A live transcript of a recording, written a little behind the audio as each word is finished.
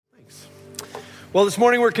Well, this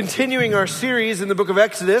morning we're continuing our series in the book of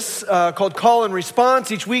Exodus called Call and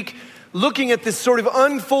Response. Each week looking at this sort of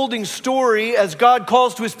unfolding story as God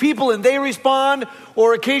calls to his people and they respond,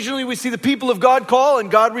 or occasionally we see the people of God call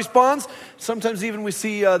and God responds. Sometimes even we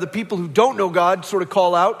see the people who don't know God sort of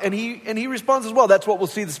call out and he responds as well. That's what we'll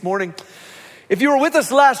see this morning. If you were with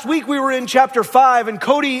us last week, we were in chapter 5 and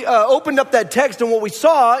Cody opened up that text, and what we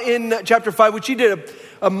saw in chapter 5, which he did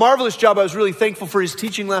a marvelous job. I was really thankful for his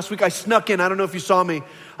teaching last week. I snuck in. I don't know if you saw me.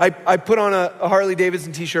 I put on a Harley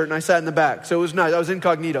Davidson t-shirt and I sat in the back. So it was nice. I was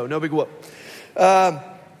incognito. No big whoop.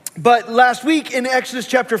 But last week in Exodus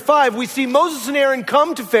chapter 5, we see Moses and Aaron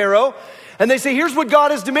come to Pharaoh and they say, here's what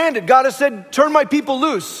God has demanded. God has said, turn my people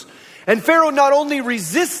loose. And Pharaoh not only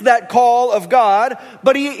resists that call of God,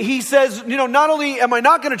 but he says, not only am I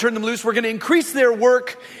not going to turn them loose, we're going to increase their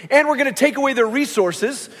work and we're going to take away their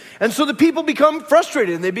resources. And so the people become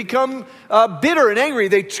frustrated and they become bitter and angry.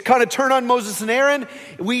 They kind of turn on Moses and Aaron.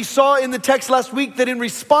 We saw in the text last week that in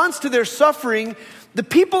response to their suffering, the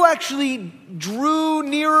people actually drew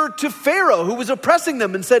nearer to Pharaoh, who was oppressing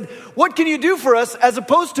them, and said, what can you do for us? As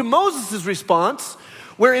opposed to Moses' response,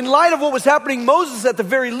 where in light of what was happening, Moses at the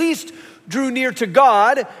very least drew near to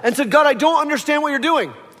God and said, God, I don't understand what you're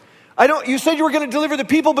doing. You said you were going to deliver the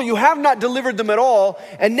people, but you have not delivered them at all.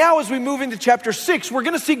 And now as we move into chapter 6, we're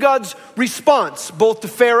going to see God's response, both to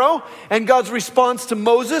Pharaoh and God's response to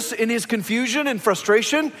Moses in his confusion and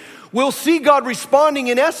frustration. We'll see God responding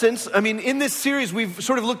in essence. I mean, in this series, we've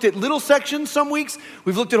sort of looked at little sections some weeks.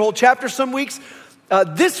 We've looked at whole chapters some weeks.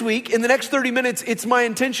 This week, in the next 30 minutes, it's my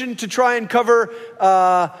intention to try and cover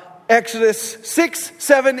Exodus 6,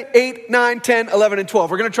 7, 8, 9, 10, 11, and 12.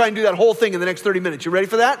 We're going to try and do that whole thing in the next 30 minutes. You ready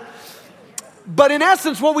for that? But in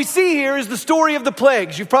essence, what we see here is the story of the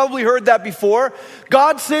plagues. You've probably heard that before.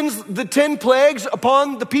 God sends the 10 plagues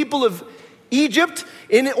upon the people of Egypt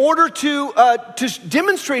in order to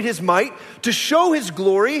demonstrate his might, to show his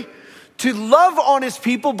glory, to love on his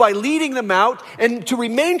people by leading them out, and to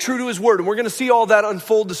remain true to his word. And we're going to see all that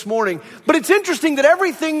unfold this morning. But it's interesting that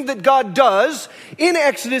everything that God does in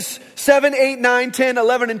Exodus 7, 8, 9, 10,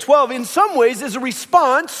 11, and 12, in some ways is a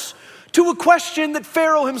response to a question that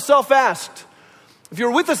Pharaoh himself asked. If you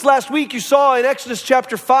were with us last week, you saw in Exodus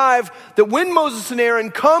chapter 5 that when Moses and Aaron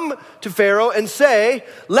come to Pharaoh and say,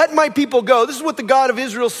 let my people go, this is what the God of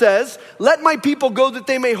Israel says, let my people go that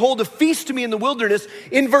they may hold a feast to me in the wilderness.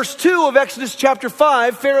 In verse 2 of Exodus chapter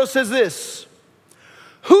 5, Pharaoh says this,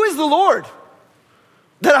 who is the Lord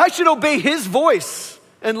that I should obey his voice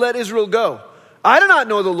and let Israel go? I do not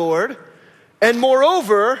know the Lord, and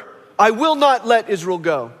moreover, I will not let Israel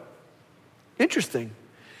go. Interesting.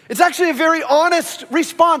 It's actually a very honest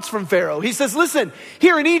response from Pharaoh. He says, listen,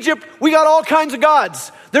 here in Egypt, we got all kinds of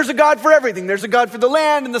gods. There's a God for everything. There's a God for the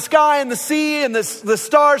land and the sky and the sea and the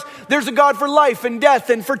stars. There's a God for life and death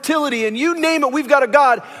and fertility. And you name it, we've got a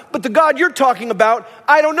God. But the God you're talking about,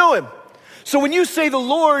 I don't know him. So when you say the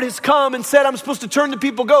Lord has come and said, I'm supposed to turn the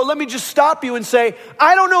people go, let me just stop you and say,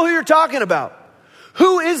 I don't know who you're talking about.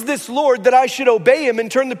 Who is this Lord that I should obey him and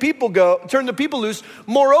turn the people loose?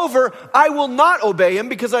 Moreover, I will not obey him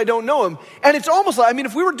because I don't know him. And it's almost like,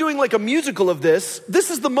 if we were doing like a musical of this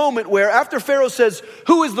is the moment where after Pharaoh says,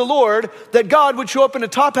 who is the Lord, that God would show up in a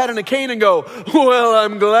top hat and a cane and go, well,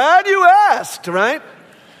 I'm glad you asked, right?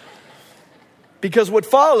 Because what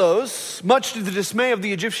follows, much to the dismay of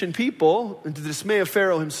the Egyptian people and to the dismay of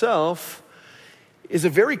Pharaoh himself, is a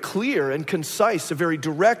very clear and concise, a very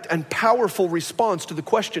direct and powerful response to the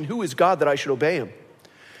question, who is God that I should obey him?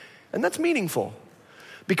 And that's meaningful.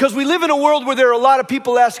 Because we live in a world where there are a lot of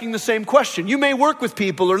people asking the same question. You may work with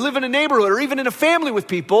people or live in a neighborhood or even in a family with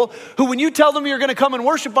people who when you tell them you're going to come and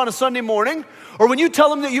worship on a Sunday morning, or when you tell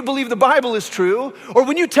them that you believe the Bible is true, or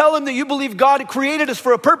when you tell them that you believe God created us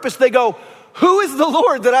for a purpose, they go, who is the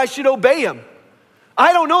Lord that I should obey him?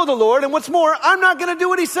 I don't know the Lord, and what's more, I'm not going to do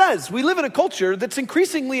what he says. We live in a culture that's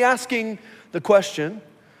increasingly asking the question,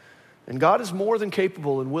 and God is more than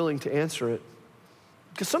capable and willing to answer it.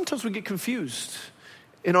 Because sometimes we get confused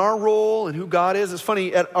in our role and who God is. It's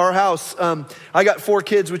funny, at our house, I got 4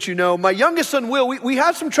 kids, which you know. My youngest son, Will, we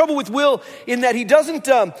have some trouble with Will in that he doesn't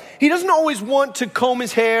always want to comb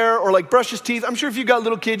his hair or like brush his teeth. I'm sure if you've got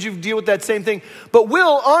little kids, you deal with that same thing. But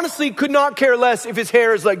Will honestly could not care less if his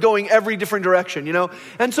hair is like going every different direction,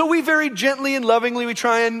 And so we very gently and lovingly, we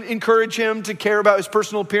try and encourage him to care about his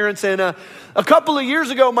personal appearance. And a couple of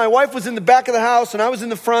years ago, my wife was in the back of the house and I was in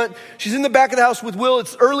the front. She's in the back of the house with Will.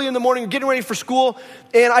 It's early in the morning, we're getting ready for school.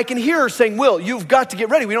 And I can hear her saying, Will, you've got to get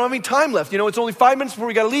ready. We don't have any time left. It's only 5 minutes before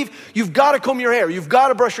we got to leave. You've got to comb your hair. You've got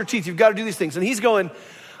to brush your teeth. You've got to do these things. And he's going,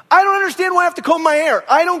 I don't understand why I have to comb my hair.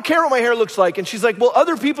 I don't care what my hair looks like. And she's like, well,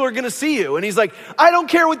 other people are going to see you. And he's like, I don't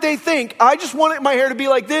care what they think. I just want my hair to be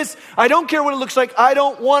like this. I don't care what it looks like. I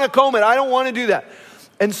don't want to comb it. I don't want to do that.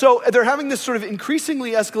 And so they're having this sort of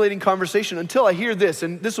increasingly escalating conversation until I hear this,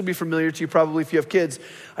 and this will be familiar to you probably if you have kids.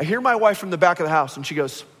 I hear my wife from the back of the house, and she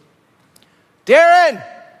goes, Darren,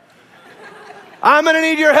 I'm going to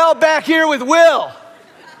need your help back here with Will.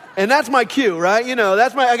 And that's my cue, right? You know,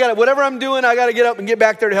 whatever I'm doing, I got to get up and get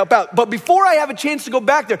back there to help out. But before I have a chance to go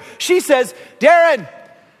back there, she says, Darren,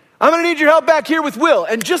 I'm going to need your help back here with Will.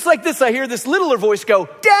 And just like this, I hear this littler voice go,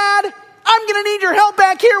 Dad, I'm going to need your help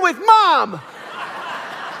back here with Mom.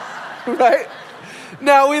 Right?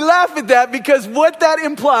 Now, we laugh at that because what that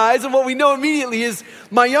implies and what we know immediately is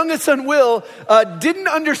my youngest son, Will, didn't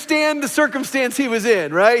understand the circumstance he was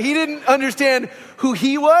in, right? He didn't understand who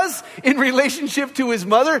he was in relationship to his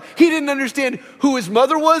mother. He didn't understand who his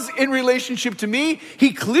mother was in relationship to me.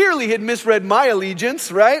 He clearly had misread my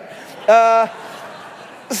allegiance, right?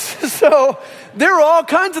 So there are all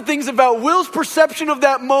kinds of things about Will's perception of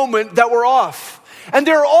that moment that were off. And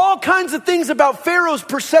there are all kinds of things about Pharaoh's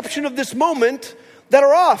perception of this moment that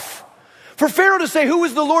are off. For Pharaoh to say, who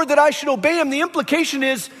is the Lord that I should obey him? The implication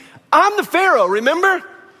is, I'm the Pharaoh, remember?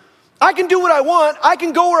 I can do what I want. I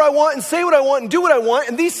can go where I want and say what I want and do what I want.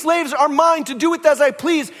 And these slaves are mine to do with as I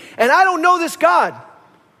please. And I don't know this God.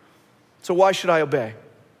 So why should I obey?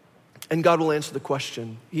 And God will answer the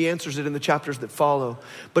question. He answers it in the chapters that follow.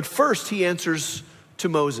 But first, he answers to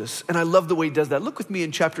Moses. And I love the way he does that. Look with me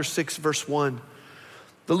in chapter 6, verse 1.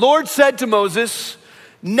 The Lord said to Moses,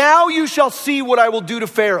 now you shall see what I will do to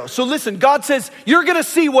Pharaoh. So listen, God says, you're going to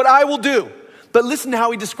see what I will do. But listen to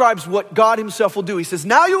how he describes what God himself will do. He says,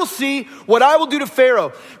 now you will see what I will do to Pharaoh.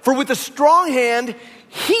 For with a strong hand,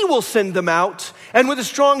 he will send them out. And with a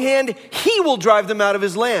strong hand, he will drive them out of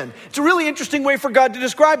his land. It's a really interesting way for God to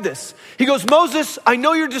describe this. He goes, Moses, I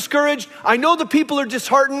know you're discouraged. I know the people are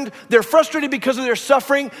disheartened. They're frustrated because of their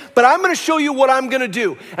suffering. But I'm going to show you what I'm going to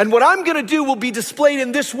do. And what I'm going to do will be displayed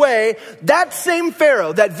in this way. That same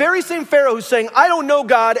Pharaoh, that very same Pharaoh who's saying, I don't know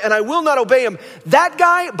God and I will not obey him. That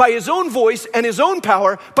guy, by his own voice and his own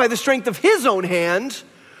power, by the strength of his own hand,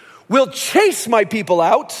 will chase my people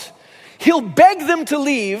out. He'll beg them to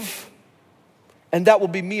leave, and that will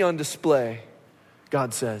be me on display,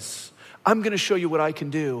 God says. I'm going to show you what I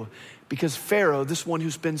can do because Pharaoh, this one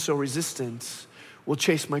who's been so resistant, will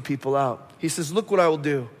chase my people out. He says, look what I will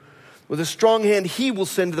do. With a strong hand, he will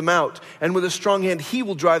send them out, and with a strong hand, he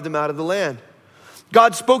will drive them out of the land.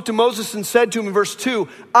 God spoke to Moses and said to him in verse 2,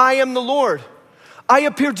 I am the Lord. I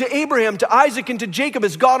appeared to Abraham, to Isaac, and to Jacob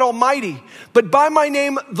as God Almighty. But by my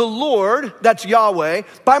name, the Lord, that's Yahweh,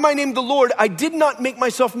 by my name, the Lord, I did not make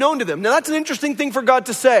myself known to them. Now that's an interesting thing for God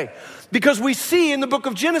to say, because we see in the book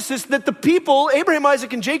of Genesis that the people, Abraham,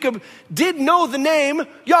 Isaac, and Jacob, did know the name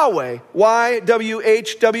Yahweh.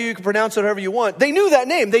 Y-W-H-W, you can pronounce it however you want. They knew that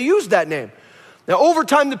name. They used that name. Now, over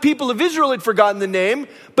time, the people of Israel had forgotten the name,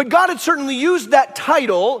 but God had certainly used that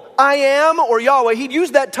title, I am, or Yahweh. He'd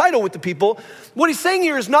used that title with the people. What he's saying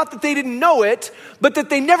here is not that they didn't know it, but that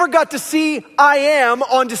they never got to see I am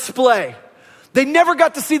on display. They never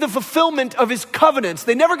got to see the fulfillment of his covenants.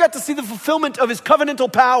 They never got to see the fulfillment of his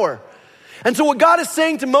covenantal power. And so what God is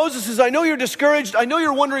saying to Moses is, I know you're discouraged. I know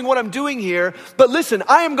you're wondering what I'm doing here, but listen,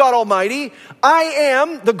 I am God Almighty. I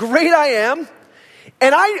am the great I am.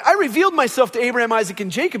 And I revealed myself to Abraham, Isaac,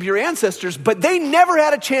 and Jacob, your ancestors, but they never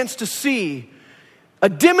had a chance to see a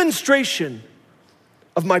demonstration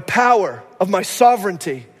of my power, of my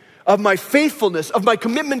sovereignty, of my faithfulness, of my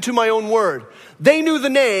commitment to my own word. They knew the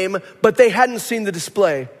name, but they hadn't seen the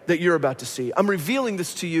display that you're about to see. I'm revealing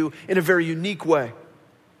this to you in a very unique way.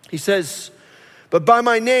 He says, but by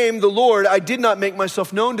my name, the Lord, I did not make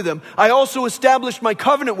myself known to them. I also established my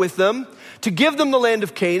covenant with them to give them the land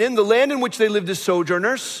of Canaan, the land in which they lived as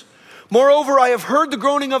sojourners. Moreover, I have heard the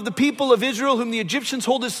groaning of the people of Israel, whom the Egyptians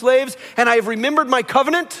hold as slaves, and I have remembered my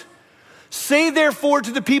covenant. Say therefore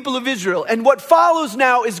to the people of Israel. And what follows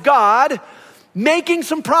now is God making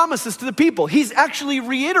some promises to the people. He's actually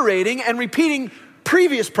reiterating and repeating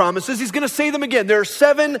previous promises. He's going to say them again. There are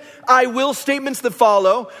 7 I will statements that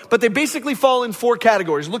follow, but they basically fall in 4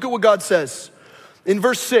 categories. Look at what God says. In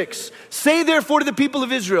verse 6, say therefore to the people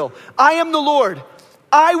of Israel, I am the Lord.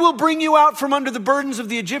 I will bring you out from under the burdens of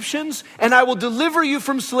the Egyptians, and I will deliver you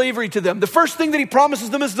from slavery to them. The first thing that he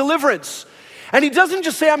promises them is deliverance. And he doesn't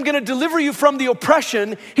just say, I'm going to deliver you from the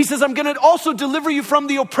oppression. He says, I'm going to also deliver you from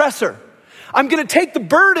the oppressor. I'm going to take the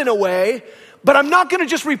burden away, but I'm not going to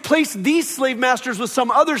just replace these slave masters with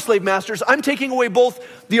some other slave masters. I'm taking away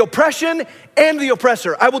both the oppression and the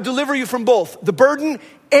oppressor. I will deliver you from both the burden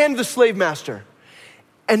and the slave master.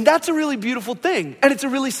 And that's a really beautiful thing. And it's a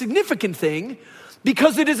really significant thing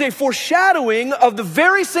because it is a foreshadowing of the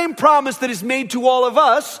very same promise that is made to all of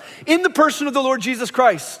us in the person of the Lord Jesus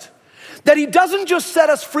Christ. That he doesn't just set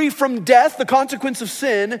us free from death, the consequence of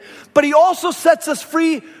sin, but he also sets us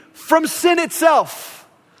free from sin itself.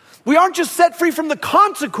 We aren't just set free from the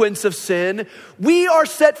consequence of sin, we are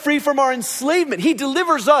set free from our enslavement. He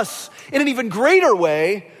delivers us in an even greater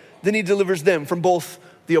way than he delivers them from both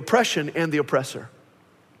the oppression and the oppressor.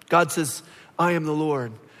 God says, I am the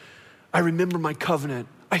Lord. I remember my covenant.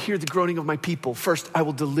 I hear the groaning of my people. First, I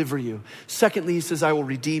will deliver you. Secondly, he says, I will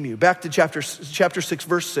redeem you. Back to chapter 6,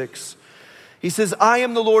 verse 6. He says, I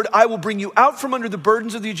am the Lord. I will bring you out from under the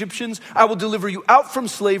burdens of the Egyptians. I will deliver you out from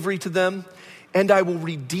slavery to them. And I will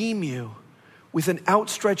redeem you with an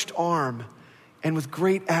outstretched arm and with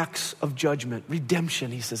great acts of judgment.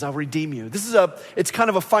 Redemption, he says, I'll redeem you. It's kind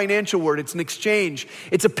of a financial word. It's an exchange.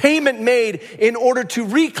 It's a payment made in order to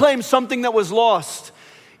reclaim something that was lost.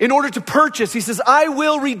 In order to purchase, he says, I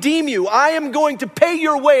will redeem you. I am going to pay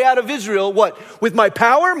your way out of Israel, what? With my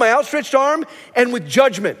power, my outstretched arm, and with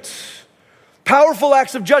judgment. Powerful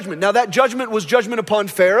acts of judgment. Now that judgment was judgment upon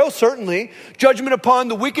Pharaoh, certainly. Judgment upon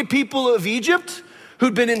the wicked people of Egypt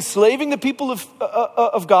who'd been enslaving the people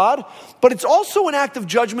of God. But it's also an act of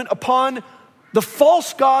judgment upon the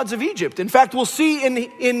false gods of Egypt. In fact, we'll see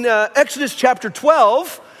in Exodus chapter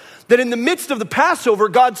 12 that in the midst of the Passover,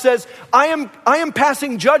 God says, I am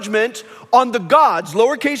passing judgment on the gods,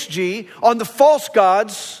 lowercase g, on the false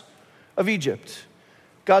gods of Egypt.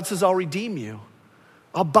 God says, I'll redeem you.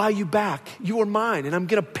 I'll buy you back. You are mine, and I'm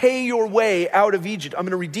going to pay your way out of Egypt. I'm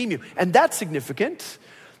going to redeem you. And that's significant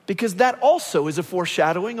because that also is a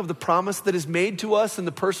foreshadowing of the promise that is made to us in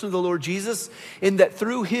the person of the Lord Jesus, in that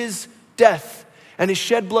through his death and his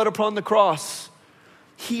shed blood upon the cross,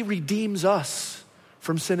 he redeems us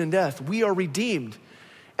from sin and death. We are redeemed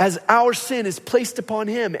as our sin is placed upon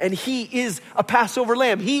him, and he is a Passover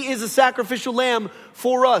lamb. He is a sacrificial lamb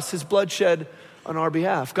for us, his blood shed on our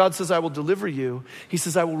behalf. God says, I will deliver you. He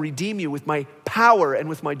says, I will redeem you with my power and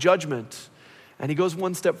with my judgment. And he goes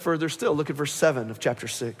one step further still. Look at verse 7 of chapter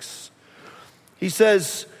 6. He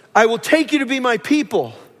says, I will take you to be my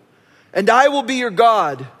people, and I will be your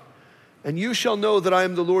God. And you shall know that I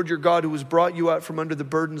am the Lord your God who has brought you out from under the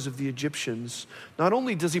burdens of the Egyptians. Not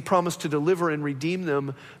only does he promise to deliver and redeem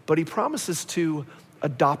them, but he promises to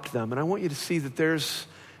adopt them. And I want you to see that there's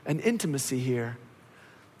an intimacy here.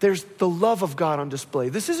 There's the love of God on display.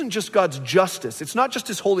 This isn't just God's justice. It's not just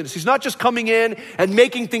his holiness. He's not just coming in and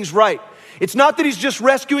making things right. It's not that he's just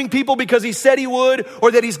rescuing people because he said he would, or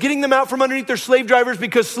that he's getting them out from underneath their slave drivers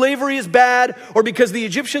because slavery is bad, or because the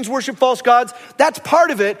Egyptians worship false gods. That's part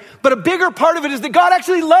of it. But a bigger part of it is that God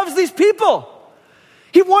actually loves these people.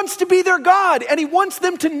 He wants to be their God, and he wants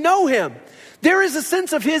them to know him. There is a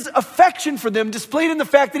sense of his affection for them displayed in the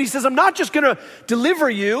fact that he says, I'm not just going to deliver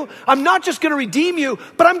you. I'm not just going to redeem you,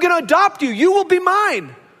 but I'm going to adopt you. You will be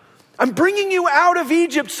mine. I'm bringing you out of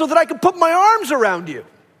Egypt so that I can put my arms around you.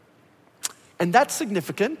 And that's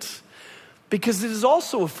significant because it is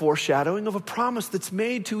also a foreshadowing of a promise that's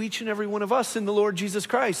made to each and every one of us in the Lord Jesus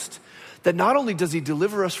Christ. That not only does he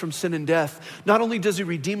deliver us from sin and death, not only does he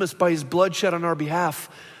redeem us by his blood shed on our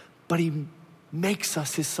behalf, but he makes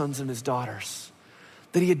us his sons and his daughters,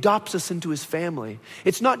 that he adopts us into his family.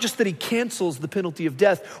 It's not just that he cancels the penalty of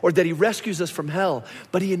death or that he rescues us from hell,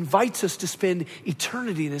 but he invites us to spend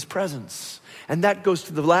eternity in his presence. And that goes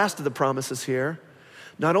to the last of the promises here.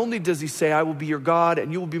 Not only does he say, I will be your God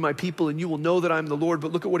and you will be my people and you will know that I'm the Lord,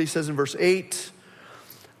 but look at what he says in verse 8.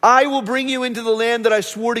 I will bring you into the land that I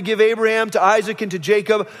swore to give Abraham, to Isaac, and to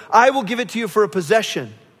Jacob. I will give it to you for a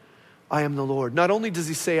possession. I am the Lord. Not only does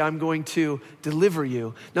he say, I'm going to deliver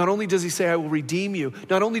you. Not only does he say, I will redeem you.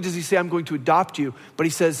 Not only does he say, I'm going to adopt you, but he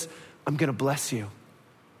says, I'm going to bless you.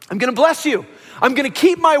 I'm going to bless you. I'm going to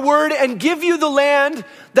keep my word and give you the land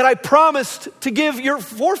that I promised to give your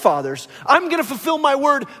forefathers. I'm going to fulfill my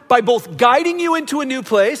word by both guiding you into a new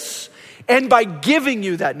place and by giving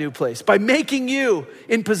you that new place, by making you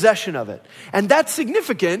in possession of it. And that's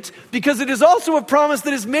significant because it is also a promise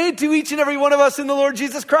that is made to each and every one of us in the Lord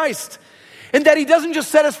Jesus Christ. And that he doesn't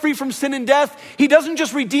just set us free from sin and death. He doesn't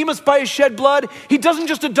just redeem us by his shed blood. He doesn't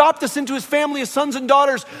just adopt us into his family as sons and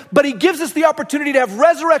daughters, but he gives us the opportunity to have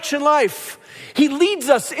resurrection life. He leads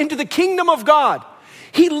us into the kingdom of God.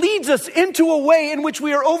 He leads us into a way in which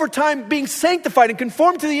we are over time being sanctified and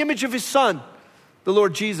conformed to the image of his Son, the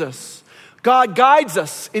Lord Jesus. God guides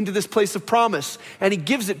us into this place of promise, and he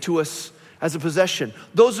gives it to us as a possession.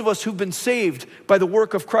 Those of us who've been saved by the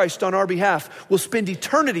work of Christ on our behalf will spend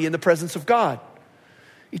eternity in the presence of God.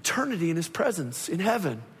 Eternity in his presence in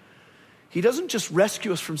heaven. He doesn't just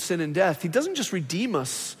rescue us from sin and death. He doesn't just redeem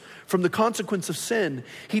us from the consequence of sin.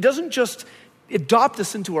 He doesn't just adopt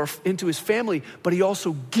us into his family, but he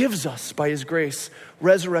also gives us, by his grace,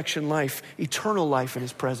 resurrection life, eternal life in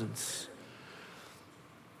his presence.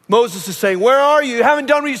 Moses is saying, where are you? You haven't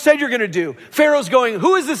done what you said you're going to do. Pharaoh's going,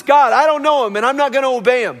 who is this God? I don't know him, and I'm not going to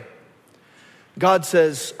obey him. God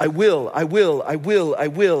says, I will.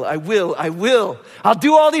 I'll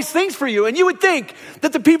do all these things for you. And you would think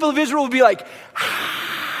that the people of Israel would be like,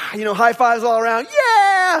 high fives all around.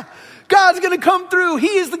 Yeah, God's going to come through.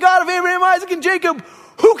 He is the God of Abraham, Isaac, and Jacob.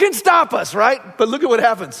 Who can stop us, right? But look at what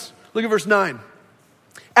happens. Look at verse 9.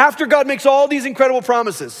 After God makes all these incredible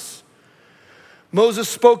promises, Moses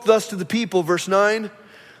spoke thus to the people, verse 9.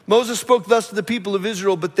 Moses spoke thus to the people of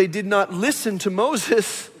Israel, but they did not listen to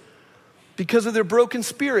Moses because of their broken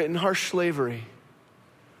spirit and harsh slavery.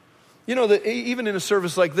 You know, that even in a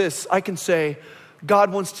service like this, I can say,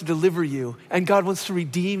 God wants to deliver you, and God wants to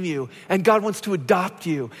redeem you, and God wants to adopt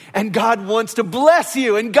you, and God wants to bless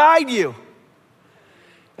you and guide you.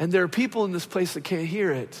 And there are people in this place that can't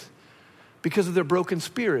hear it because of their broken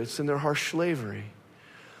spirits and their harsh slavery.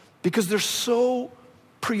 Because they're so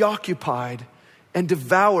preoccupied and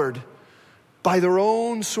devoured by their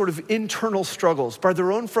own sort of internal struggles, by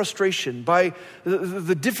their own frustration, by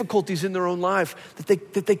the difficulties in their own life,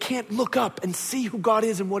 that they can't look up and see who God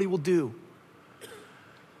is and what he will do.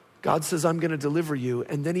 God says, I'm going to deliver you,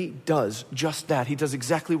 and then he does just that. He does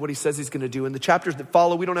exactly what he says he's going to do. In the chapters that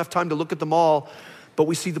follow, we don't have time to look at them all, but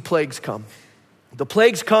we see the plagues come. The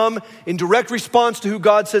plagues come in direct response to who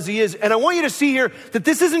God says he is. And I want you to see here that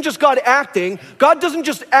this isn't just God acting. God doesn't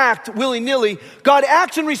just act willy-nilly. God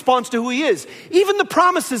acts in response to who he is. Even the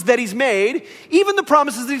promises that he's made,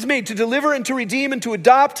 to deliver and to redeem and to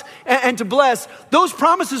adopt and to bless, those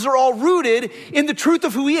promises are all rooted in the truth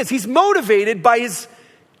of who he is. He's motivated by his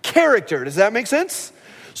character. Does that make sense?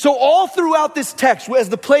 So all throughout this text, as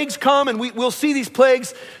the plagues come, and we'll see these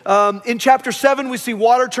plagues, in chapter 7, we see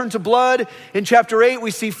water turn to blood. In chapter 8,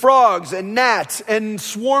 we see frogs and gnats and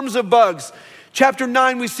swarms of bugs. Chapter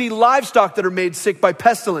 9, we see livestock that are made sick by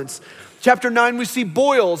pestilence. Chapter 9, we see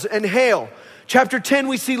boils and hail. Chapter 10,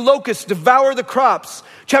 we see locusts devour the crops.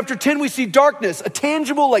 Chapter 10, we see darkness, a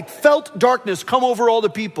tangible, like felt darkness come over all the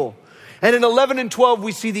people. And in 11 and 12,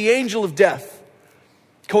 we see the angel of death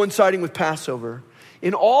coinciding with Passover.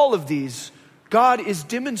 In all of these, God is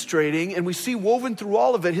demonstrating, and we see woven through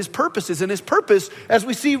all of it, his purposes. And his purpose, as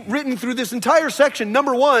we see written through this entire section,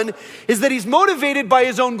 number one, is that he's motivated by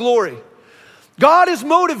his own glory. God is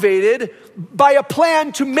motivated by a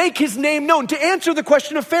plan to make his name known, to answer the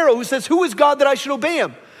question of Pharaoh, who says, who is God that I should obey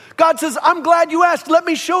him? God says, I'm glad you asked, let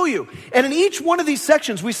me show you. And in each one of these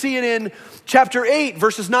sections, we see it in chapter 8,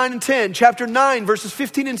 verses 9 and 10, chapter 9, verses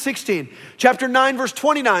 15 and 16, chapter 9, verse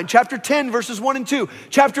 29, chapter 10, verses 1 and 2,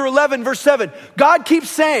 chapter 11, verse 7. God keeps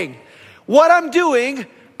saying, what I'm doing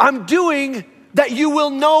that you will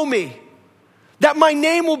know me, that my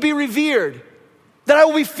name will be revered, that I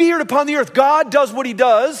will be feared upon the earth. God does what he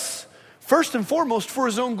does, first and foremost, for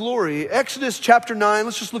his own glory. Exodus chapter 9,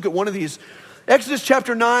 let's just look at one of these. Exodus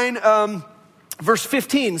chapter 9, verse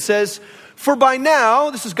 15 says, for by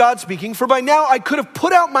now, this is God speaking, for by now I could have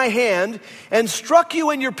put out my hand and struck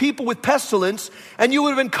you and your people with pestilence, and you would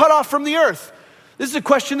have been cut off from the earth. This is a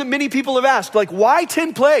question that many people have asked, like, why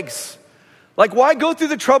 10 plagues? Like, why go through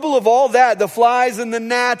the trouble of all that, the flies and the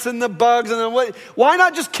gnats and the bugs and the what? Why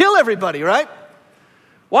not just kill everybody, right?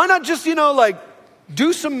 Why not just,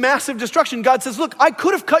 do some massive destruction? God says, look, I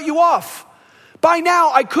could have cut you off. By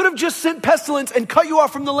now, I could have just sent pestilence and cut you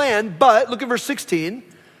off from the land, but, look at verse 16,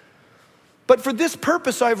 but for this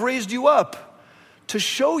purpose I've raised you up, to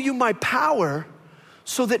show you my power,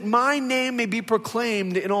 so that my name may be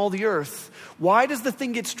proclaimed in all the earth. Why does the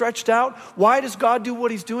thing get stretched out? Why does God do what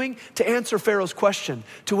he's doing? To answer Pharaoh's question,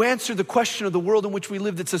 to answer the question of the world in which we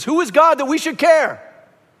live that says, who is God that we should care?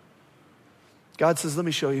 God says, let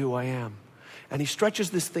me show you who I am. And he stretches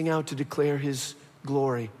this thing out to declare his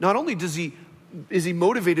glory. Not only is he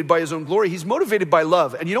motivated by his own glory, he's motivated by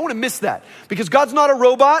love. And you don't want to miss that, because God's not a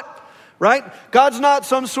robot, right? God's not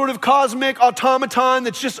some sort of cosmic automaton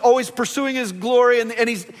that's just always pursuing his glory, and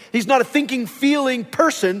he's not a thinking, feeling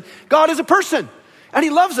person. God is a person, and he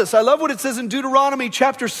loves us. I love what it says in Deuteronomy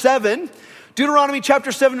chapter 7. Deuteronomy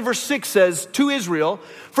chapter 7 verse 6 says to Israel,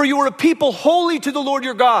 for you are a people holy to the Lord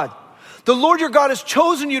your God. The Lord your God has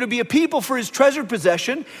chosen you to be a people for his treasured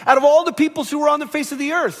possession out of all the peoples who were on the face of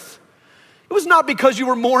the earth. It was not because you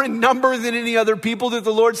were more in number than any other people that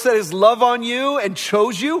the Lord set his love on you and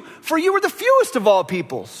chose you, for you were the fewest of all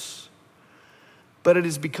peoples. But it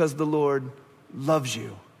is because the Lord loves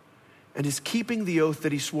you and is keeping the oath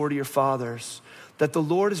that he swore to your fathers, that the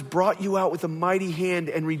Lord has brought you out with a mighty hand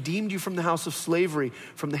and redeemed you from the house of slavery,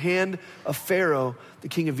 from the hand of Pharaoh, the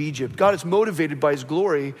king of Egypt. God is motivated by his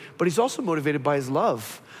glory, but he's also motivated by his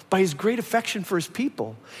love, by his great affection for his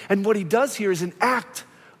people. And what he does here is an act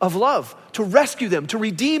of love, to rescue them, to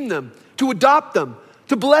redeem them, to adopt them,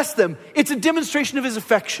 to bless them. It's a demonstration of his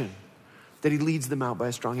affection that he leads them out by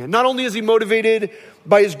a strong hand. Not only is he motivated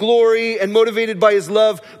by his glory and motivated by his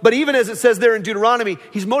love, but even as it says there in Deuteronomy,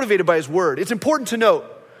 he's motivated by his word. It's important to note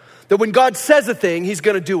that when God says a thing, he's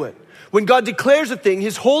going to do it. When God declares a thing,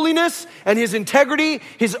 his holiness and his integrity,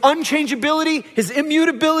 his unchangeability, his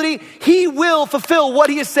immutability, he will fulfill what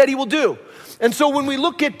he has said he will do. And so when we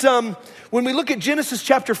look at Genesis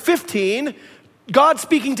chapter 15, God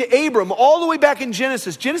speaking to Abram all the way back in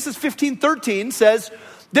Genesis 15:13 says,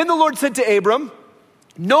 "Then the Lord said to Abram,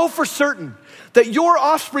 know for certain that your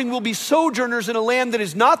offspring will be sojourners in a land that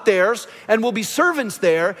is not theirs and will be servants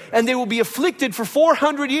there, and they will be afflicted for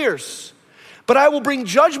 400 years. But I will bring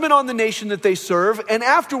judgment on the nation that they serve, and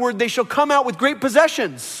afterward they shall come out with great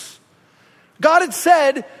possessions." God had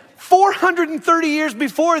said 430 years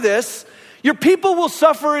before this, your people will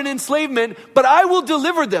suffer in enslavement, but I will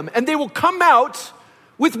deliver them, and they will come out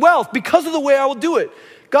with wealth because of the way I will do it.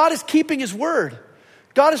 God is keeping his word.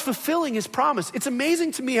 God is fulfilling his promise. It's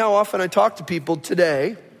amazing to me how often I talk to people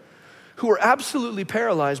today who are absolutely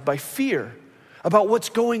paralyzed by fear about what's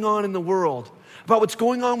going on in the world, about what's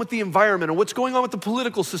going on with the environment, or what's going on with the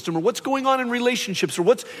political system, or what's going on in relationships,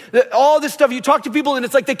 or all this stuff. You talk to people and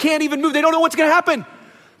it's like they can't even move. They don't know what's going to happen.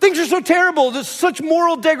 Things are so terrible. There's such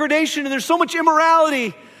moral degradation and there's so much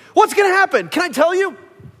immorality. What's going to happen? Can I tell you?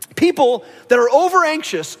 People that are over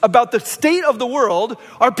anxious about the state of the world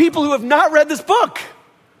are people who have not read this book.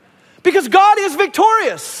 Because God is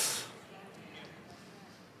victorious.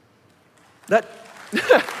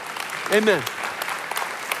 Amen.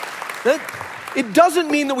 It doesn't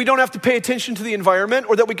mean that we don't have to pay attention to the environment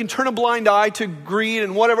or that we can turn a blind eye to greed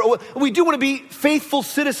and whatever. We do want to be faithful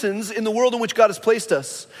citizens in the world in which God has placed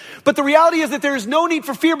us. But the reality is that there is no need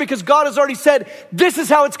for fear because God has already said, this is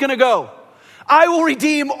how it's going to go. I will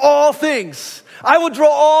redeem all things. I will draw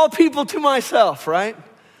all people to myself, right?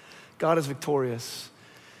 God is victorious.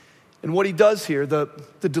 And what he does here, the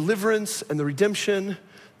deliverance and the redemption,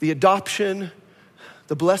 the adoption,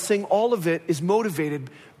 the blessing, all of it is motivated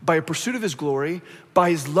by a pursuit of his glory, by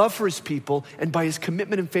his love for his people, and by his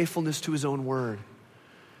commitment and faithfulness to his own word.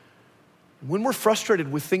 When we're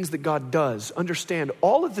frustrated with things that God does, understand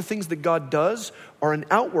all of the things that God does are an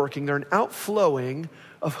outworking, they're an outflowing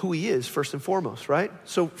of who he is first and foremost, right?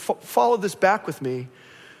 So follow this back with me.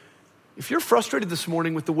 If you're frustrated this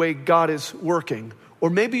morning with the way God is working, or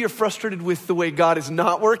maybe you're frustrated with the way God is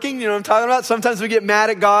not working, you know what I'm talking about? Sometimes we get mad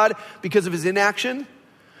at God because of his inaction.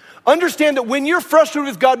 Understand that when you're frustrated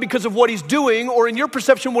with God because of what he's doing, or in your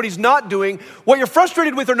perception what he's not doing, what you're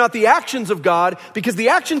frustrated with are not the actions of God, because the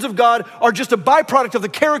actions of God are just a byproduct of the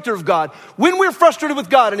character of God. When we're frustrated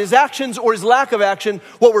with God and his actions or his lack of action,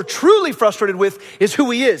 what we're truly frustrated with is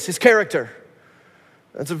who he is, his character.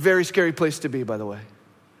 That's a very scary place to be, by the way.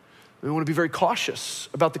 We want to be very cautious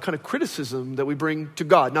about the kind of criticism that we bring to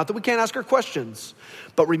God. Not that we can't ask our questions,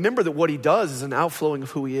 but remember that what he does is an outflowing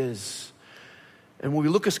of who he is. And when we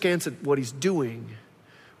look askance at what he's doing,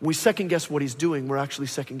 when we second guess what he's doing, we're actually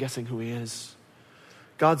second guessing who he is.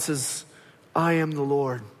 God says, I am the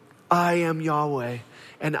Lord, I am Yahweh,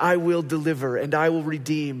 and I will deliver, and I will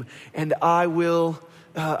redeem, and I will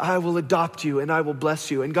adopt you, and I will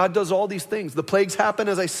bless you. And God does all these things. The plagues happen,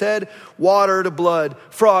 as I said, water to blood,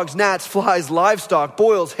 frogs, gnats, flies, livestock,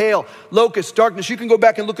 boils, hail, locusts, darkness. You can go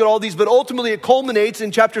back and look at all these, but ultimately it culminates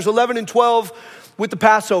in chapters 11 and 12 with the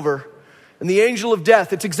Passover and the angel of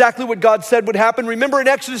death. It's exactly what God said would happen. Remember in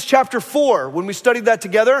Exodus chapter 4, when we studied that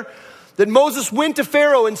together, that Moses went to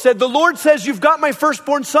Pharaoh and said, the Lord says, you've got my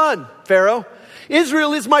firstborn son, Pharaoh.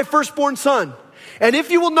 Israel is my firstborn son. And if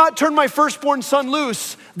you will not turn my firstborn son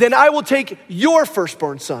loose, then I will take your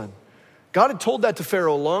firstborn son. God had told that to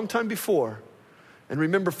Pharaoh a long time before. And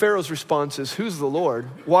remember, Pharaoh's response is, who's the Lord?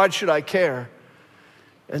 Why should I care?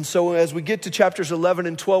 And so as we get to chapters 11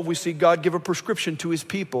 and 12, we see God give a prescription to his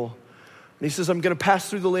people. And he says, I'm going to pass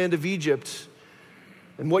through the land of Egypt.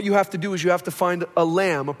 And what you have to do is you have to find a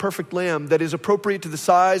lamb, a perfect lamb that is appropriate to the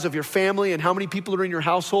size of your family and how many people are in your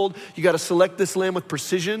household. You got to select this lamb with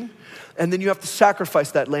precision. And then you have to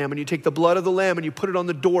sacrifice that lamb, and you take the blood of the lamb and you put it on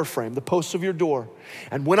the door frame, the posts of your door.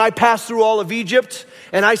 And when I pass through all of Egypt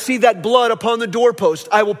and I see that blood upon the doorpost,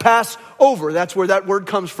 I will pass over. That's where that word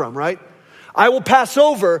comes from, right? I will pass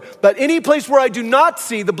over, but any place where I do not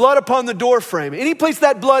see the blood upon the door frame, any place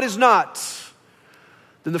that blood is not,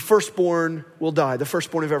 then the firstborn will die. The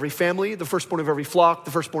firstborn of every family, the firstborn of every flock,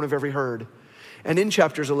 the firstborn of every herd. And in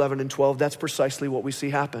chapters 11 and 12, that's precisely what we see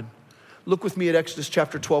happen. Look with me at Exodus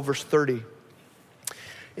chapter 12, verse 30.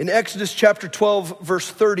 In Exodus chapter 12, verse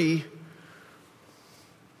 30,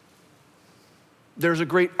 there's a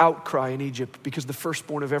great outcry in Egypt because the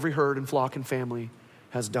firstborn of every herd and flock and family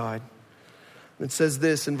has died. It says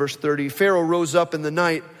this in verse 30, Pharaoh rose up in the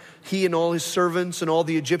night, he and all his servants and all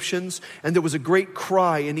the Egyptians, and there was a great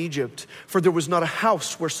cry in Egypt, for there was not a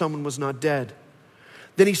house where someone was not dead.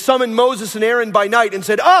 Then he summoned Moses and Aaron by night and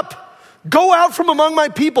said, up, go out from among my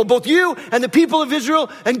people, both you and the people of Israel,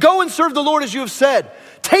 and go and serve the Lord as you have said.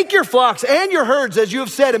 Take your flocks and your herds as you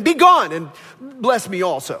have said, and be gone, and bless me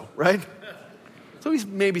also, right? So he's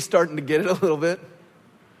maybe starting to get it a little bit.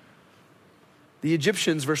 The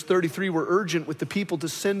Egyptians, verse 33, were urgent with the people to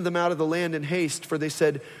send them out of the land in haste, for they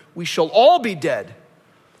said, we shall all be dead.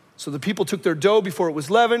 So the people took their dough before it was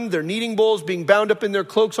leavened, their kneading bowls being bound up in their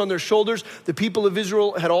cloaks on their shoulders. The people of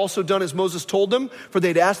Israel had also done as Moses told them, for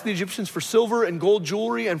they'd asked the Egyptians for silver and gold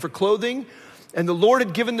jewelry and for clothing. And the Lord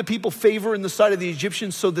had given the people favor in the sight of the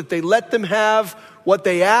Egyptians so that they let them have what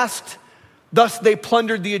they asked. Thus they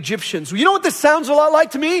plundered the Egyptians. You know what this sounds a lot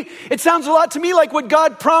like to me? It sounds a lot to me like what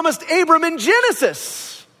God promised Abram in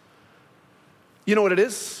Genesis. You know what it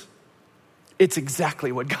is? It's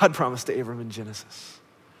exactly what God promised to Abram in Genesis.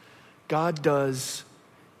 God does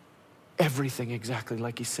everything exactly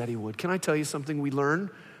like he said he would. Can I tell you something we learn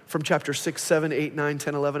from chapter 6, 7, 8, 9,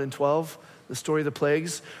 10, 11, and 12? The story of the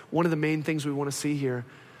plagues. One of the main things we want to see here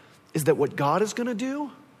is that what God is going to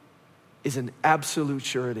do is an absolute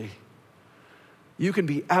surety. You can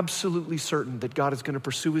be absolutely certain that God is going to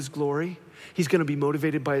pursue his glory. He's going to be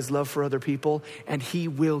motivated by his love for other people, and he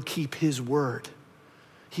will keep his word.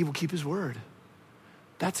 He will keep his word.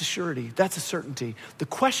 That's a surety. That's a certainty. The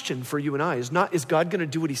question for you and I is not, is God going to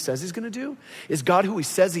do what he says he's going to do? Is God who he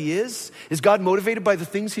says he is? Is God motivated by the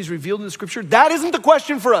things he's revealed in the scripture? That isn't the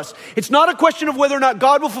question for us. It's not a question of whether or not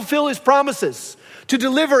God will fulfill his promises to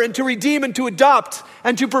deliver and to redeem and to adopt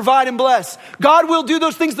and to provide and bless. God will do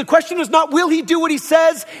those things. The question is not, will he do what he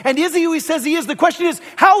says? And is he who he says he is? The question is,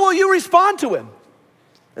 how will you respond to him?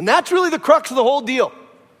 And that's really the crux of the whole deal.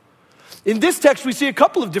 In this text, we see a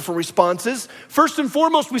couple of different responses. First and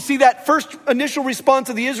foremost, we see that first initial response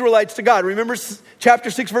of the Israelites to God. Remember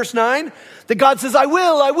chapter 6, verse 9? That God says, I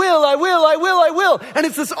will, I will, I will, I will, I will. And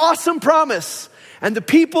it's this awesome promise. And the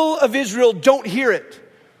people of Israel don't hear it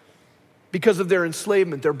because of their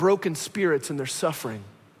enslavement, their broken spirits, and their suffering.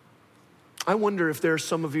 I wonder if there are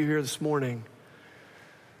some of you here this morning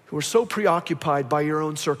who are so preoccupied by your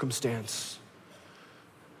own circumstance,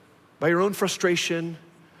 by your own frustration,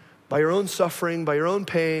 by your own suffering, by your own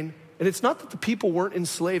pain. And it's not that the people weren't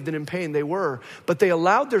enslaved and in pain, they were, but they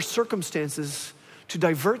allowed their circumstances to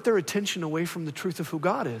divert their attention away from the truth of who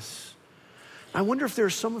God is. I wonder if there are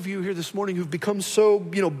some of you here this morning who've become so,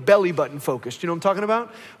 belly button focused. You know what I'm talking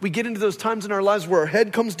about? We get into those times in our lives where our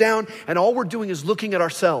head comes down and all we're doing is looking at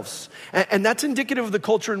ourselves. And that's indicative of the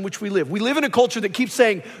culture in which we live. We live in a culture that keeps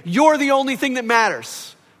saying, you're the only thing that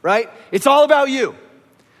matters, right? It's all about you.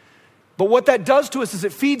 But what that does to us is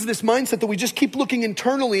it feeds this mindset that we just keep looking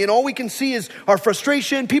internally and all we can see is our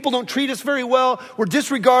frustration. People don't treat us very well. We're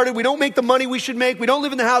disregarded. We don't make the money we should make. We don't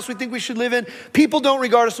live in the house we think we should live in. People don't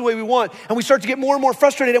regard us the way we want. And we start to get more and more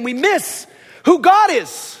frustrated and we miss who God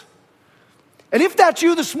is. And if that's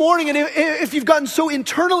you this morning and if you've gotten so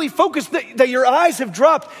internally focused that your eyes have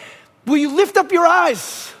dropped, will you lift up your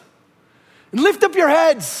eyes and lift up your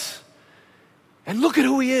heads and look at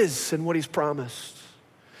who he is and what he's promised?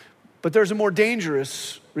 But there's a more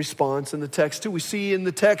dangerous response in the text too. We see in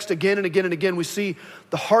the text again and again and again, we see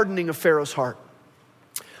the hardening of Pharaoh's heart.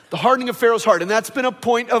 The hardening of Pharaoh's heart. And that's been a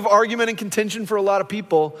point of argument and contention for a lot of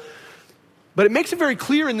people. But it makes it very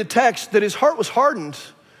clear in the text that his heart was hardened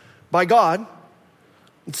by God.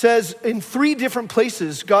 It says in 3 different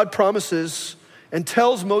places, God promises and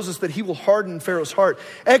tells Moses that he will harden Pharaoh's heart.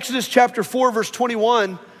 Exodus chapter 4, verse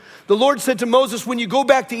 21, the Lord said to Moses, when you go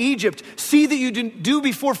back to Egypt, see that you do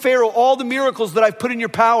before Pharaoh all the miracles that I've put in your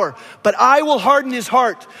power. But I will harden his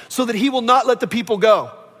heart so that he will not let the people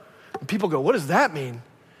go. And people go, what does that mean?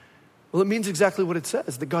 Well, it means exactly what it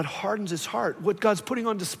says, that God hardens his heart. What God's putting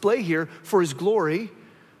on display here for his glory,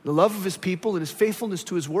 the love of his people and his faithfulness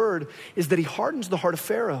to his word, is that he hardens the heart of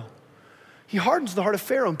Pharaoh. He hardens the heart of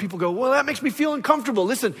Pharaoh. And people go, well, that makes me feel uncomfortable.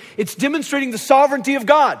 Listen, it's demonstrating the sovereignty of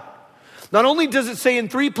God. Not only does it say in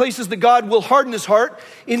 3 places that God will harden his heart,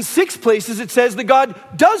 in 6 places it says that God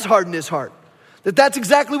does harden his heart. That's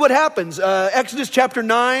exactly what happens. Exodus chapter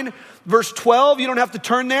 9, verse 12, you don't have to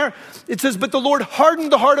turn there. It says, but the Lord hardened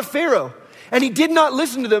the heart of Pharaoh and he did not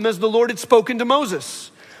listen to them as the Lord had spoken to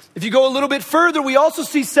Moses. If you go a little bit further, we also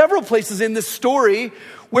see several places in this story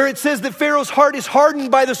where it says that Pharaoh's heart is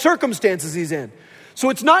hardened by the circumstances he's in. So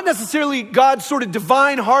it's not necessarily God's sort of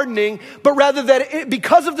divine hardening, but rather that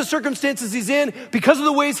because of the circumstances he's in, because of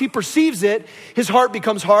the ways he perceives it, his heart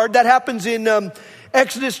becomes hard. That happens in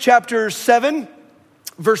Exodus chapter 7,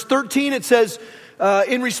 verse 13. It says,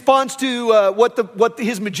 in response to what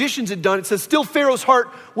his magicians had done, it says, still Pharaoh's heart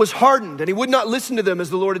was hardened, and he would not listen to them as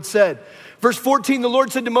the Lord had said. Verse 14, the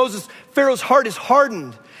Lord said to Moses, Pharaoh's heart is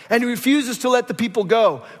hardened, and he refuses to let the people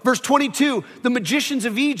go. Verse 22, the magicians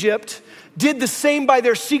of Egypt did the same by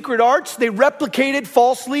their secret arts. They replicated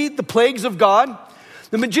falsely the plagues of God.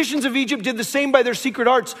 The magicians of Egypt did the same by their secret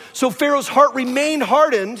arts. So Pharaoh's heart remained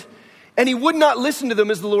hardened, and he would not listen to them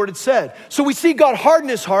as the Lord had said. So we see God harden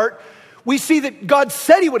his heart. We see that God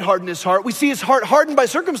said he would harden his heart. We see his heart hardened by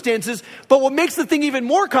circumstances. But what makes the thing even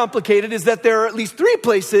more complicated is that there are at least 3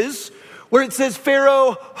 places where it says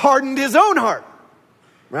Pharaoh hardened his own heart,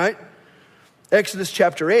 right? Exodus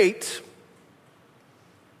chapter 8,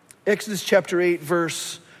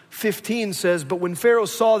 verse 15 says, but when Pharaoh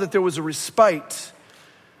saw that there was a respite,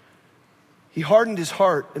 he hardened his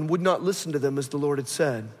heart and would not listen to them as the Lord had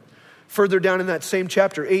said. Further down in that same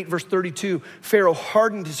chapter, 8, verse 32, Pharaoh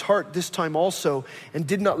hardened his heart this time also and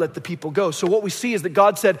did not let the people go. So what we see is that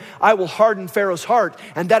God said, I will harden Pharaoh's heart,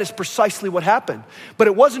 and that is precisely what happened. But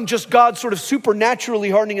it wasn't just God sort of supernaturally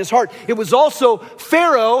hardening his heart. It was also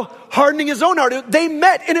Pharaoh hardening his own heart. They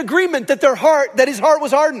met in agreement that his heart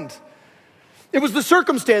was hardened. It was the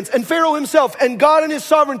circumstance and Pharaoh himself and God in his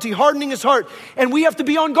sovereignty hardening his heart. And we have to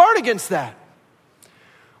be on guard against that.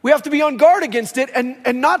 We have to be on guard against it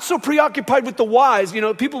and not so preoccupied with the whys. You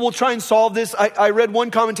know, people will try and solve this. I read one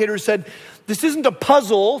commentator who said, this isn't a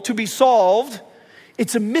puzzle to be solved.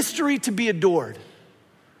 It's a mystery to be adored.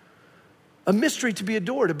 A mystery to be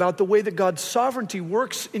adored about the way that God's sovereignty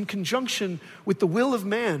works in conjunction with the will of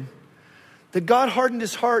man. That God hardened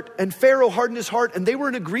his heart and Pharaoh hardened his heart, and they were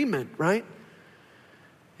in agreement, right?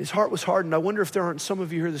 His heart was hardened. I wonder if there aren't some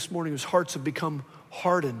of you here this morning whose hearts have become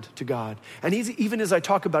hardened to God. And even as I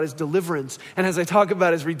talk about his deliverance and as I talk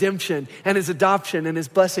about his redemption and his adoption and his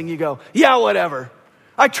blessing, you go, yeah, whatever.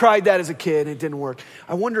 I tried that as a kid and it didn't work.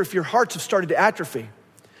 I wonder if your hearts have started to atrophy.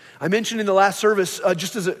 I mentioned in the last service,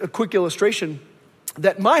 just as a quick illustration,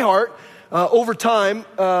 that my heart over time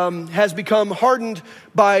has become hardened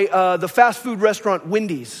by the fast food restaurant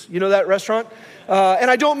Wendy's. You know that restaurant? And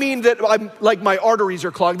I don't mean that I'm like my arteries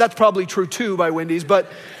are clogged. That's probably true too by Wendy's. But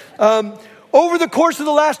over the course of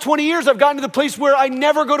the last 20 years, I've gotten to the place where I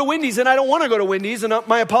never go to Wendy's, and I don't want to go to Wendy's. And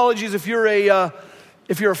my apologies if you're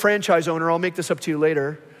a franchise owner. I'll make this up to you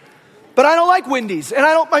later. But I don't like Wendy's.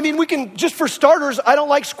 And we can, just for starters, I don't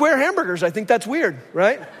like square hamburgers. I think that's weird,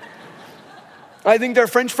 right? I think their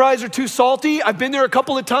French fries are too salty. I've been there a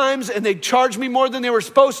couple of times and they charged me more than they were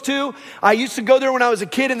supposed to. I used to go there when I was a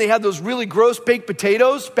kid and they had those really gross baked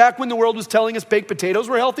potatoes back when the world was telling us baked potatoes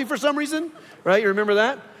were healthy for some reason, right? You remember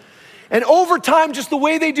that? And over time, just the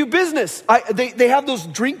way they do business, they have those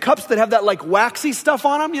drink cups that have that like waxy stuff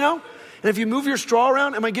on them, you know? And if you move your straw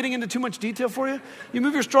around, am I getting into too much detail for you? You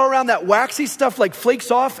move your straw around, that waxy stuff like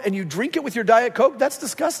flakes off and you drink it with your Diet Coke, that's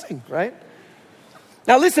disgusting, right?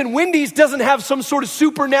 Now listen, Wendy's doesn't have some sort of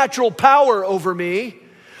supernatural power over me,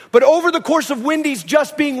 but over the course of Wendy's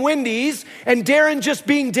just being Wendy's and Darren just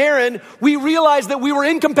being Darren, we realized that we were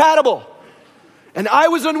incompatible. And I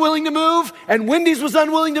was unwilling to move, and Wendy's was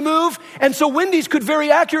unwilling to move, and so Wendy's could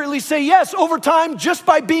very accurately say, yes, over time, just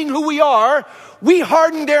by being who we are, we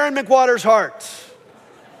hardened Darren McWater's heart.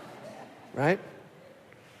 Right?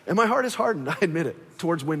 And my heart is hardened, I admit it,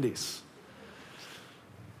 towards Wendy's.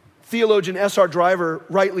 Theologian S.R. Driver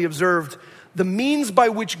rightly observed, the means by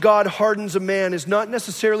which God hardens a man is not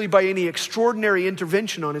necessarily by any extraordinary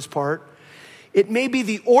intervention on his part. It may be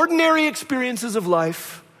the ordinary experiences of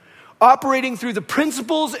life, operating through the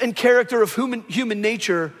principles and character of human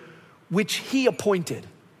nature, which he appointed.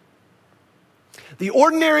 The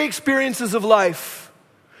ordinary experiences of life,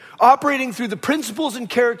 operating through the principles and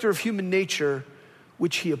character of human nature,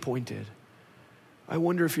 which he appointed. I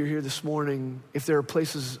wonder if you're here this morning, if there are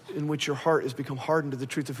places in which your heart has become hardened to the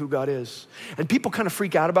truth of who God is. And people kind of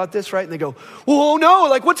freak out about this, right? And they go, well, oh no,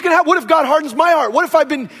 like what's going to happen? What if God hardens my heart? What if I've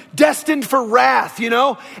been destined for wrath, you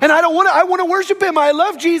know? And I want to worship him. I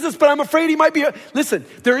love Jesus, but I'm afraid he might be. Listen,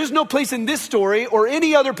 there is no place in this story or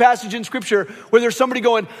any other passage in scripture where there's somebody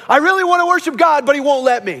going, I really want to worship God, but he won't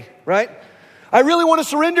let me, right? I really want to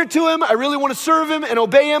surrender to him. I really want to serve him and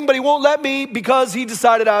obey him, but he won't let me because he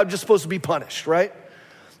decided I'm just supposed to be punished, right?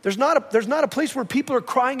 There's not a place where people are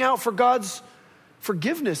crying out for God's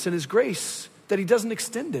forgiveness and his grace, that he doesn't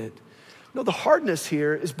extend it. No, the hardness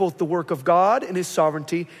here is both the work of God and his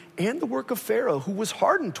sovereignty and the work of Pharaoh, who was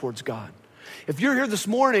hardened towards God. If you're here this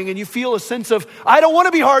morning and you feel a sense of, I don't want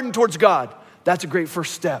to be hardened towards God, that's a great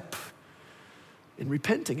first step in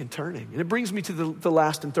repenting and turning. And it brings me to the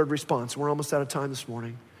last and third response. We're almost out of time this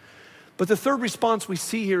morning. But the third response we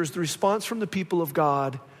see here is the response from the people of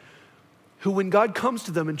God, who when God comes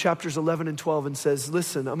to them in chapters 11 and 12 and says,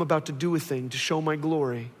 listen, I'm about to do a thing to show my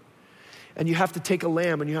glory. And you have to take a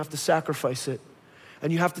lamb and you have to sacrifice it.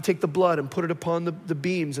 And you have to take the blood and put it upon the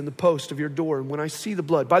beams and the post of your door. And when I see the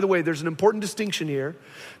blood, by the way, there's an important distinction here.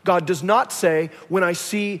 God does not say, when I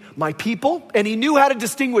see my people, and he knew how to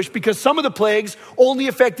distinguish because some of the plagues only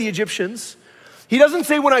affect the Egyptians. He doesn't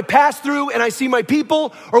say when I pass through and I see my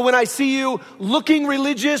people, or when I see you looking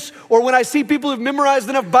religious, or when I see people who've memorized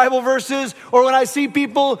enough Bible verses, or when I see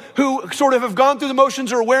people who sort of have gone through the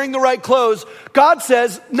motions or are wearing the right clothes. God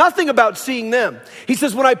says nothing about seeing them. He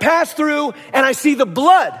says when I pass through and I see the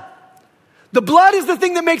blood. The blood is the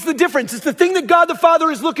thing that makes the difference. It's the thing that God the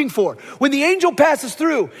Father is looking for. When the angel passes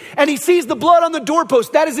through and he sees the blood on the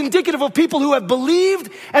doorpost, that is indicative of people who have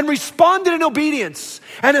believed and responded in obedience.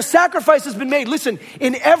 And a sacrifice has been made. Listen,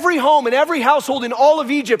 in every home, in every household in all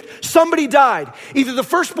of Egypt, somebody died. Either the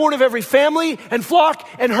firstborn of every family and flock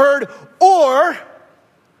and herd, or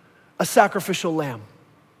a sacrificial lamb.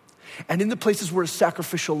 And in the places where a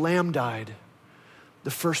sacrificial lamb died,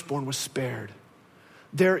 the firstborn was spared.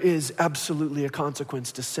 There is absolutely a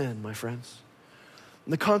consequence to sin, my friends.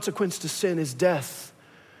 And the consequence to sin is death.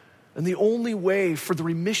 And the only way for the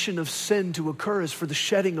remission of sin to occur is for the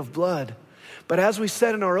shedding of blood. But as we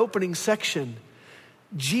said in our opening section,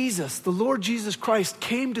 Jesus, the Lord Jesus Christ,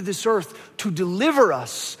 came to this earth to deliver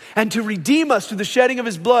us and to redeem us through the shedding of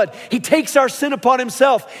his blood. He takes our sin upon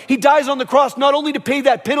himself. He dies on the cross not only to pay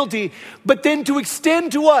that penalty, but then to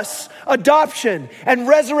extend to us adoption and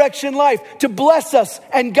resurrection life, to bless us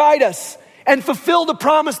and guide us and fulfill the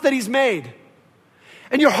promise that he's made.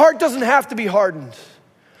 And your heart doesn't have to be hardened.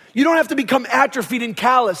 You don't have to become atrophied and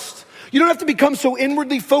calloused. You don't have to become so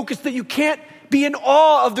inwardly focused that you can't be in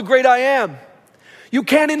awe of the great I am. You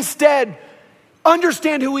can instead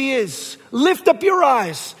understand who he is. Lift up your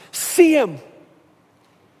eyes. See him.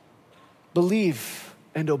 Believe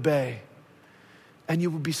and obey. And you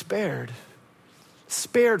will be spared.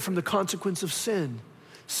 Spared from the consequence of sin.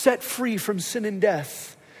 Set free from sin and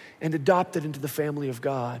death. And adopted into the family of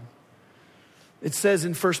God. It says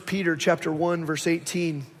in 1 Peter chapter 1, verse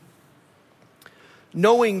 18,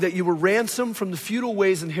 knowing that you were ransomed from the futile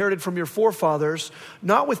ways inherited from your forefathers,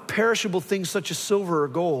 not with perishable things such as silver or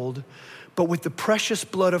gold, but with the precious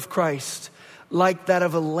blood of Christ, like that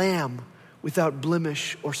of a lamb without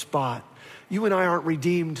blemish or spot. You and I aren't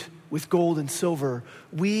redeemed with gold and silver.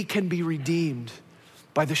 We can be redeemed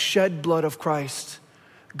by the shed blood of Christ,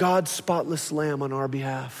 God's spotless lamb on our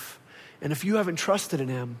behalf. And if you haven't trusted in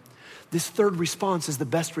him, this third response is the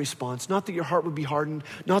best response. Not that your heart would be hardened,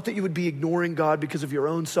 not that you would be ignoring God because of your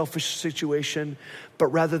own selfish situation, but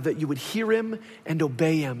rather that you would hear him and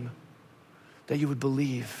obey him, that you would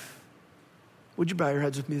believe. Would you bow your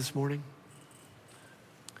heads with me this morning?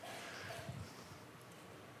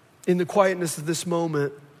 In the quietness of this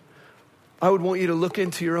moment, I would want you to look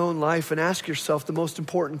into your own life and ask yourself the most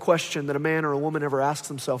important question that a man or a woman ever asks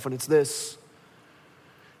himself, and it's this: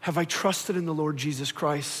 have I trusted in the Lord Jesus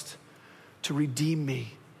Christ to redeem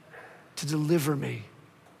me, to deliver me,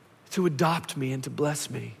 to adopt me, and to bless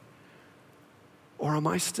me? Or am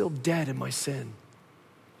I still dead in my sin?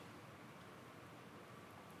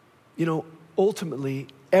 You know, ultimately,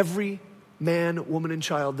 every man, woman, and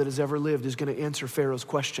child that has ever lived is going to answer Pharaoh's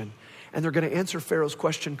question. And they're going to answer Pharaoh's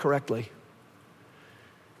question correctly.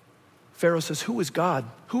 Pharaoh says, who is God?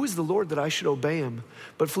 Who is the Lord that I should obey him?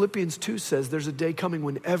 But Philippians 2 says there's a day coming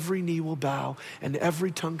when every knee will bow and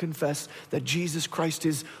every tongue confess that Jesus Christ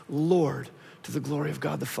is Lord, to the glory of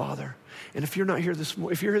God the Father. And if you're not here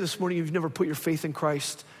if you're here this morning, you've never put your faith in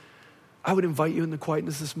Christ, I would invite you in the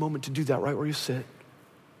quietness of this moment to do that right where you sit.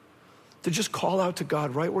 To just call out to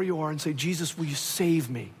God right where you are and say, Jesus, will you save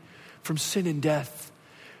me from sin and death?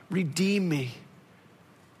 Redeem me.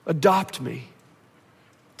 Adopt me.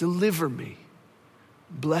 Deliver me,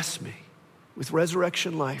 bless me with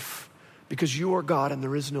resurrection life, because you are God and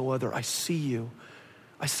there is no other. I see you.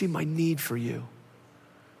 I see my need for you.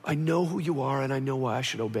 I know who you are and I know why I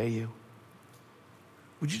should obey you.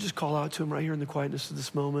 Would you just call out to him right here in the quietness of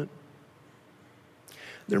this moment?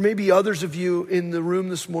 There may be others of you in the room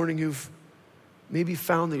this morning who've maybe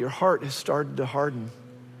found that your heart has started to harden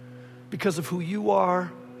because of who you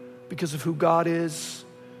are, because of who God is,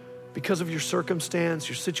 because of your circumstance,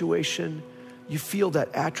 your situation. you feel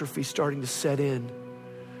that atrophy starting to set in.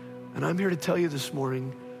 And I'm here to tell you this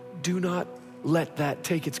morning, do not let that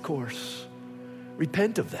take its course.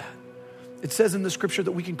 Repent of that. It says in the scripture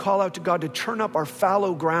that we can call out to God to turn up our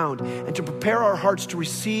fallow ground and to prepare our hearts to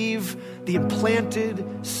receive the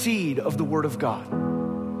implanted seed of the Word of God.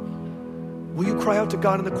 Will you cry out to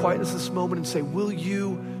God in the quietness of this moment and say, will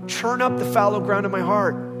you churn up the fallow ground in my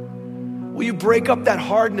heart? Will you break up that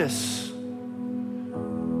hardness?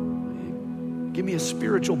 Give me a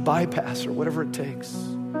spiritual bypass or whatever it takes.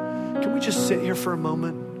 Can we just sit here for a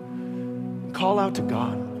moment and call out to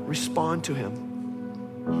God, respond to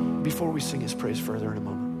Him before we sing His praise further in a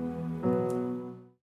moment?